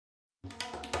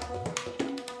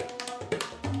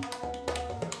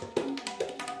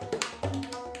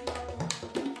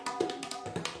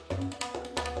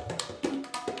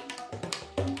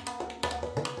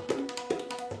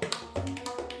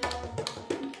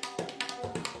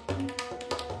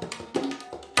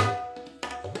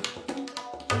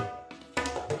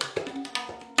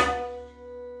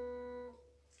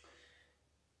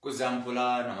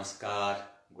Zamfula, Namaskar,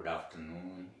 good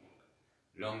afternoon.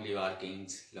 Long live our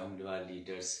kings, long live our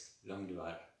leaders, long live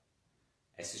our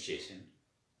association.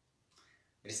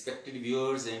 Respected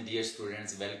viewers and dear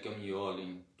students, welcome you all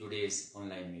in today's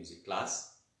online music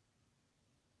class.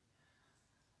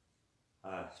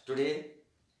 Today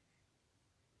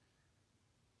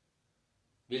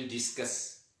we'll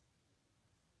discuss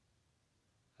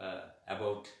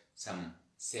about some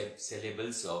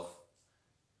syllables of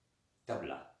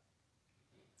tabla.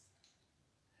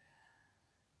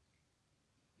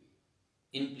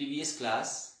 In previous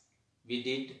class we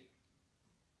did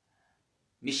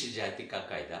Mishra Jati ka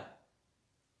Qaida.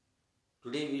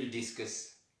 Today we will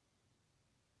discuss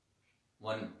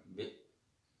one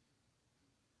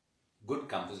good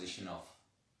composition of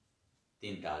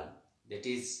Teen Tal, that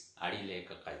is Adi Lay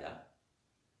ka Qaida.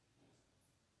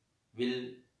 We'll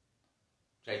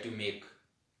try to make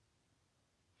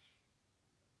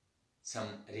some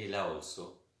Rela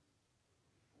also,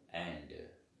 and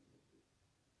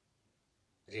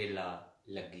Rela,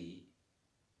 Lagi,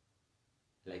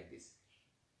 like this.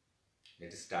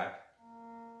 Let us start.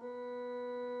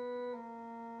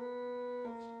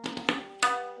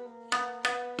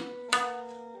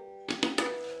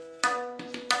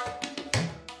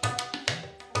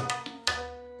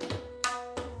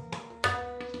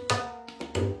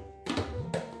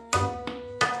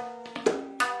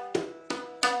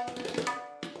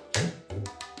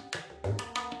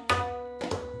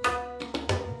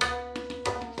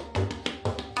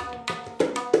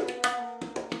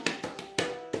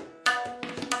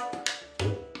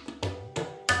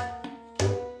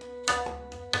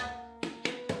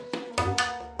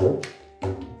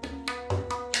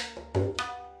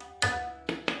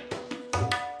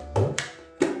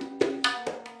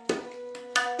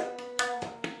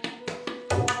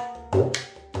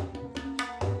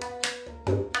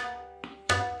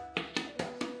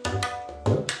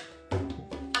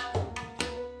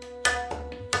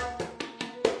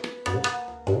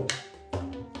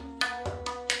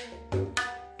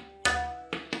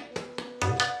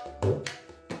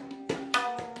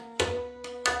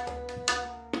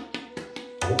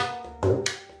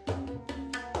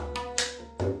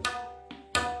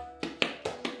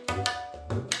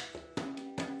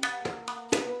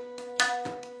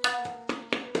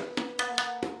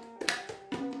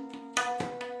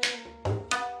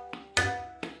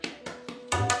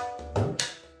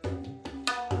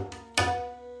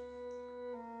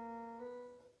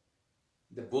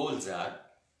 The bowls are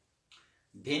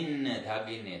Dhin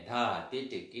Dhagine Dha Tit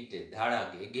Kit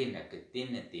Dhada Geginak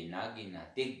Tin Tinagina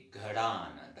Tig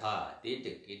Ghadana Dha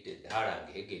Tit Kit Dhada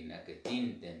Geginak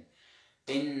Tin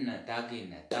Tin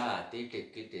Tagina Dha Tit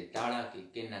Kit Dhada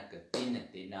Geginak Tin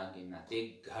Tinagina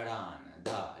Tig Ghadana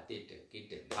Dha Tit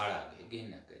Kit Dhada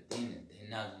Geginak Din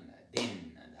Dhinagina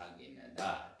Din Dhagina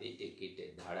Dha Tit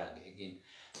Kit Dhada Gegin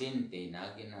Tin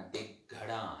Tinagina Tig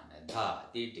Ghadana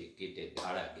Dha Tit Kit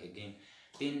Dhada Gegin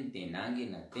Tin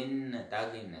tinagina tin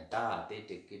tagina ta tit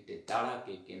kit tara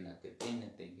kikina tin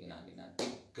tinagina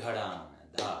tik ghadana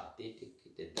da tit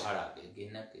kit dhara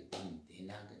kikina tin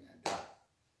tinagina da.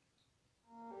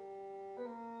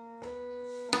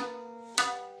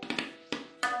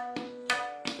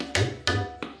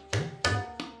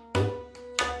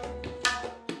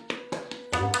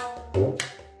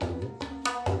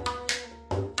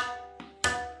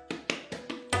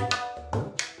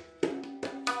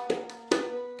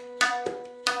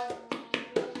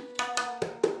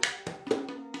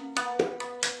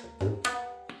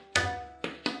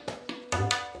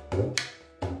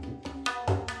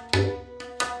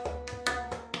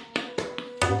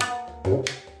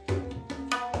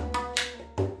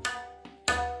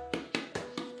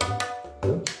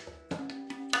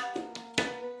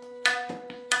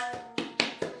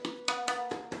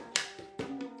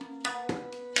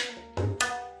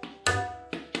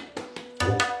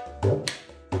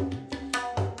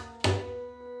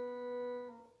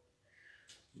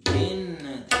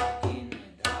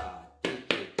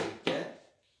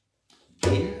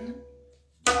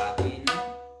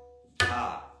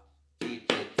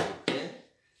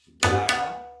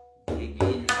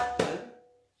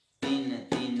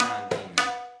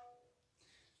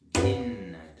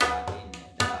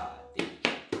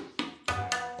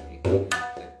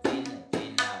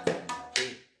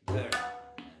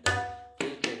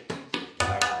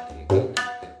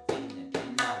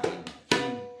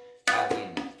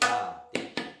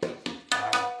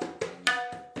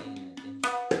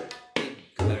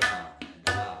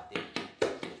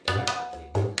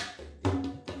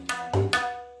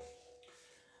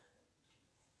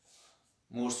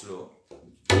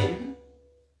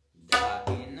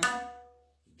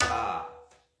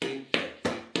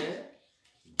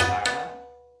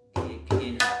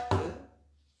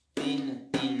 Tin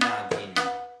tinagin.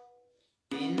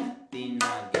 Tin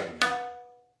tinagin.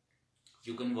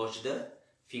 You can watch the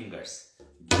fingers.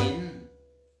 Din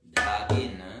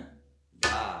dhagin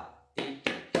dha tit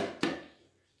tit.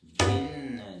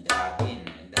 Din dhagin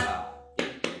dha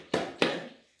tit tit.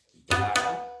 Dhara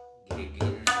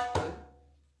ghigin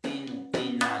tin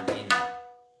tinagin.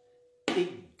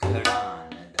 Tighadan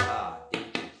dha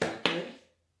tit tit.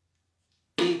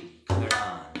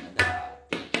 Tighadan dha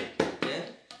tit tit.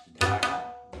 Dhara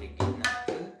ghigin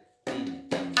tin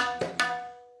tinagin.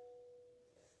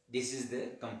 This is the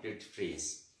complete phrase.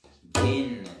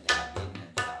 Din dhagin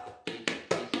dha tit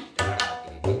tit. Dhara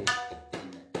ghigin tin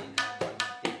tinagin.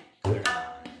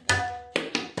 Tighadan dha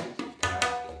tit tit.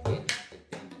 Dhara ghigin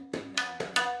tin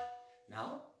tinagin. Now,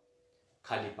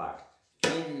 khali part.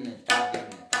 Tin tagin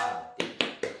ta tit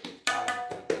tit. Dhara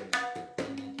ghigin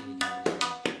tin tinagin.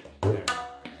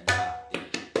 Tighadan dha tit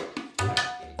tit. Dhara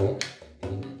ghigin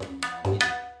tin tinagin.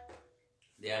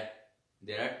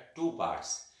 There are two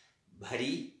parts,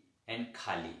 bhari and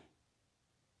khali.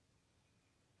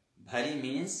 Bhari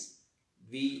means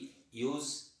we use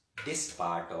this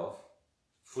part of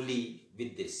fully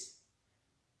with this,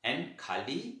 and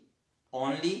khali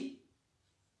only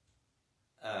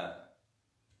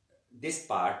this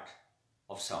part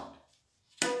of sound.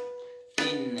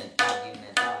 Tin tagin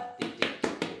ta tit tit.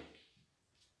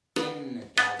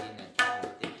 Tin tagin ta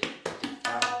tit tit.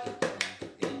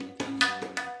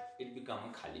 It become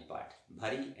a khali part,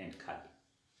 bhari and khali.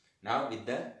 Now with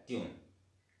the tune.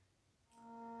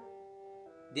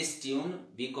 This tune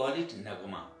we call it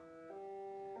nagma,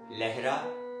 lehra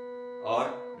or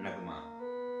nagma.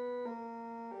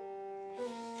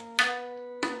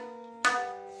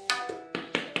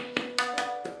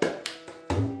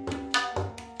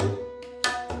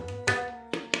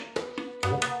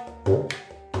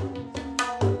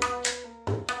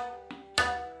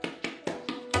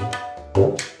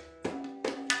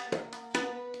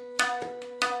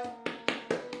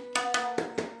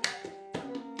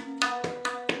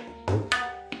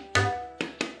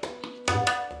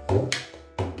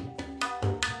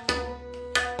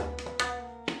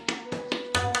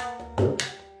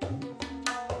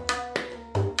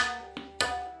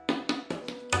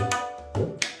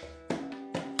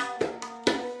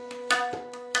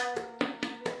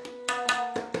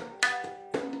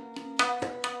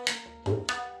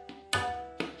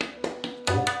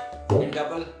 And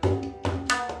double.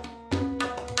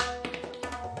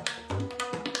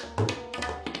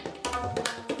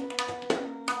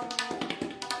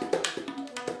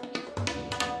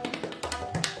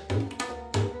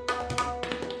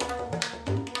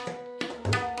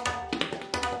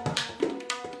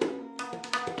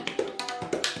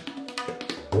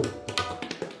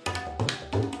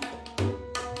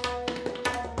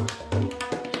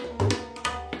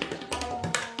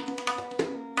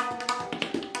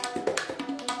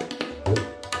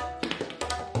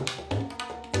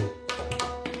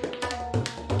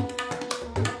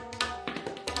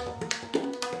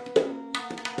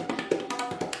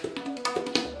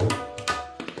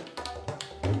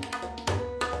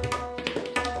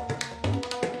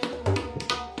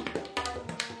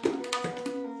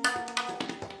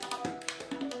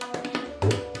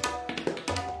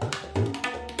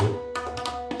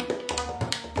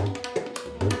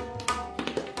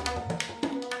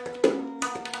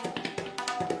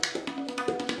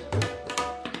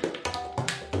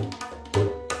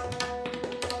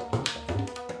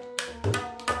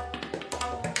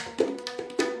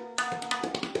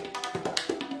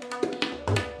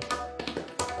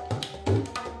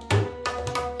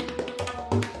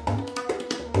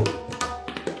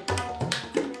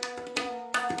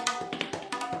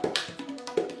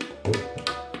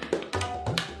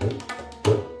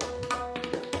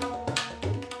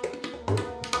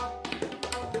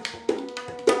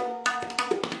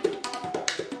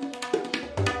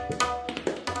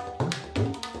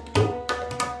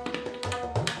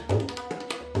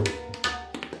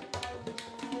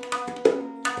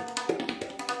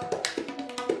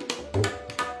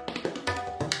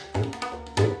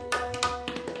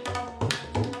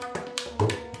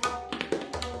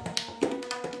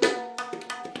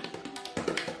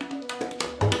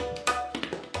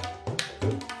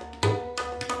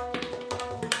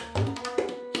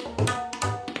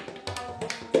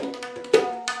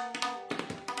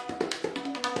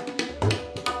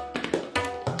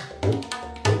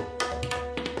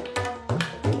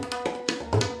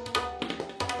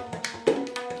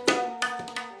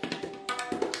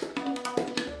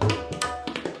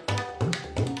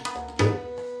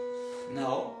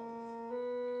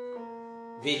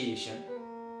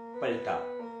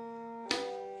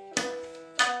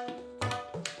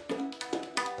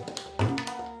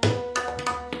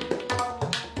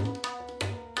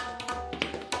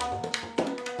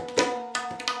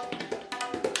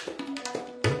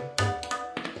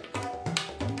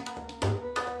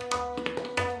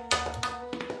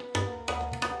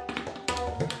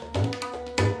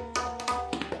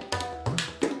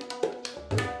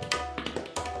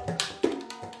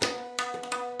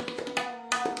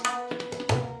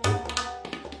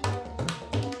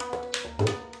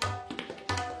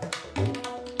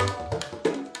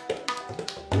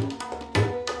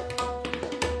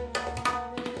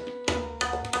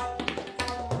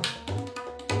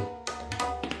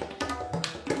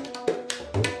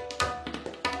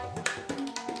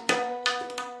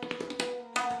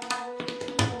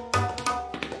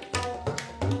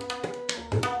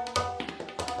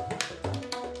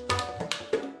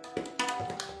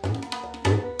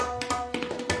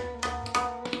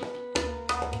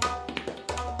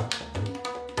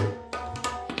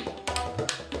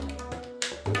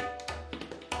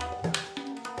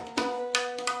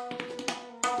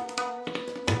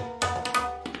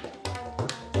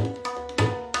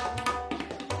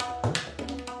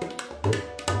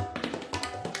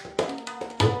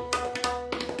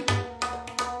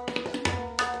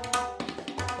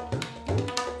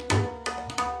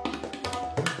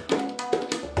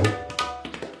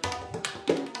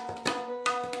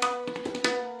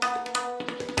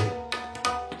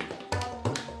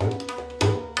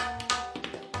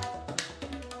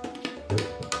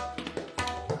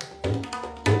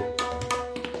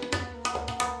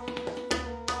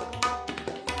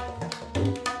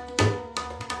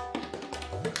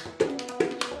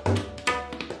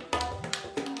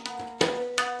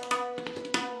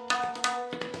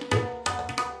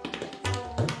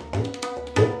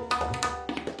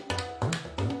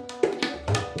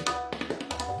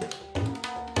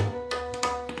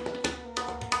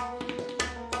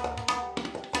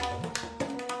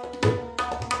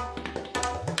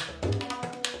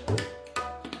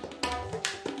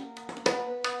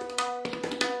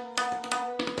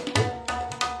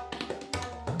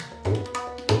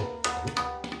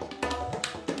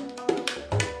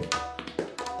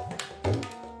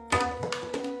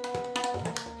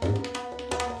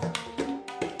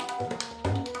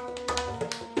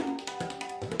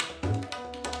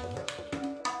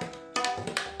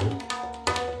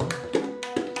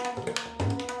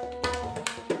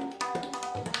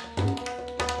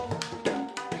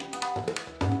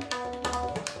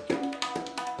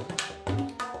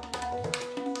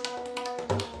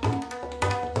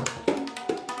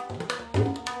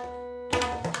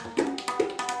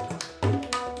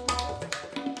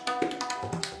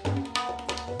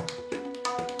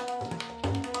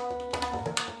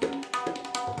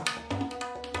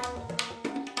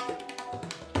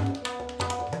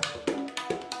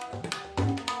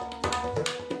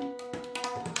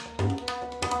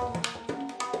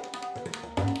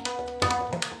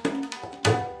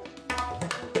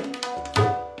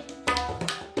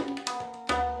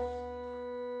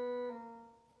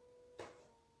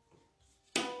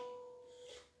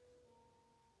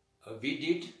 We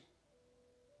did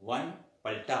one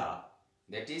palta,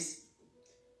 that is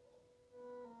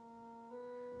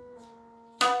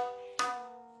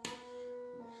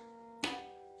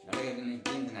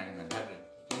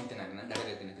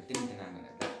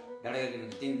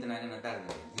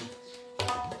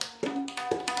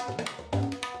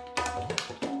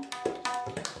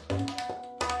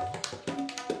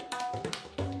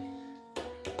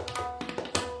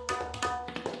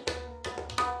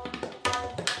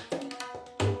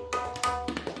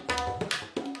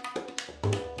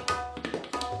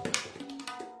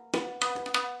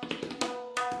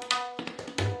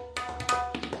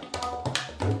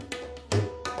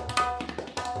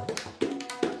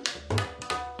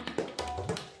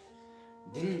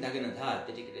Dagana dha,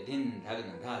 titikada din,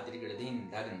 dagana dha, titikada din,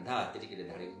 dagana dha, titikada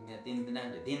dhagana din,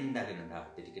 din dagana dha,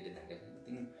 titikada dhagana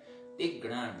din,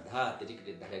 tigran dha,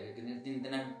 titikada dhagana din,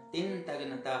 din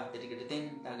dagana dha, titikada din,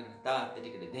 dagana dha,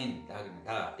 titikada din, dagana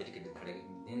dha, titikada dhagana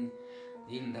din,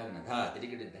 din dagana dha,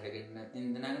 titikada dhagana din,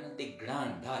 dagana tigran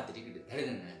dha, titikada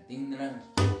dhagana din,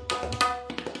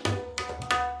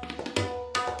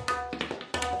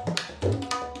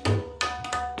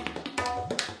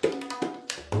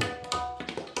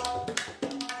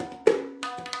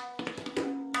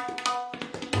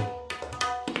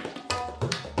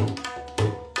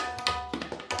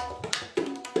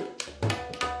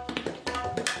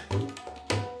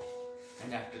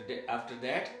 after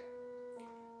that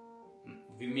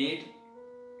we made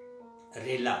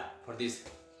rela for this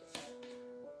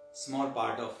small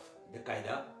part of the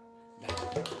qaida.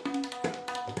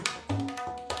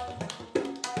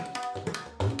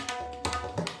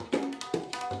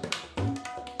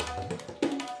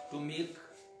 To make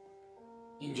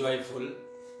enjoyable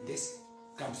this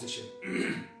composition.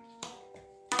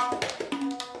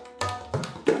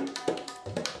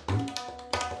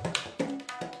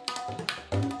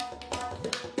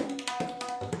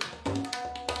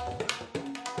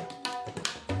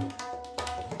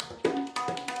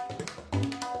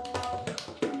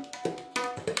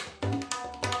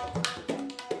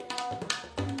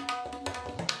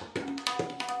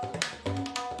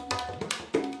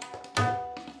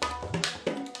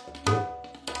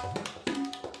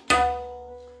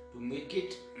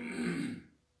 It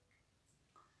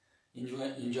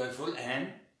enjoyable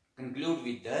and conclude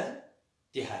with the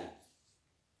tihai.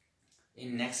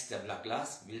 In next tabla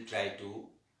class, we'll try to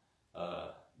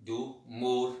do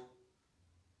more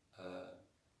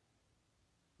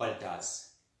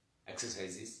paltas,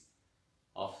 exercises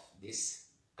of this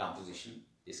composition,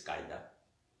 this qaida.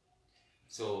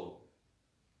 So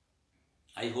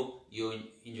I hope you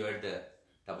enjoyed the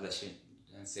tabla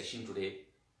session today.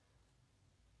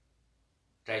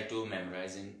 Try to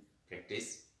memorize and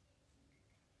practice.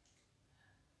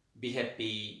 Be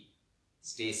happy,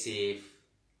 stay safe.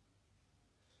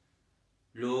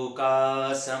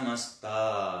 Loka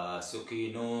samasta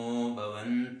sukhino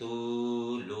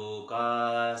bhavantu.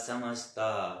 Loka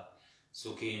samasta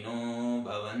sukhino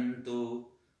bhavantu.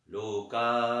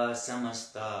 Loka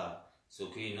samasta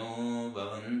sukhino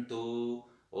bhavantu.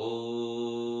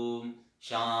 Om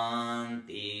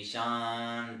Shanti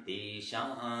Shanti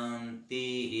Shanti.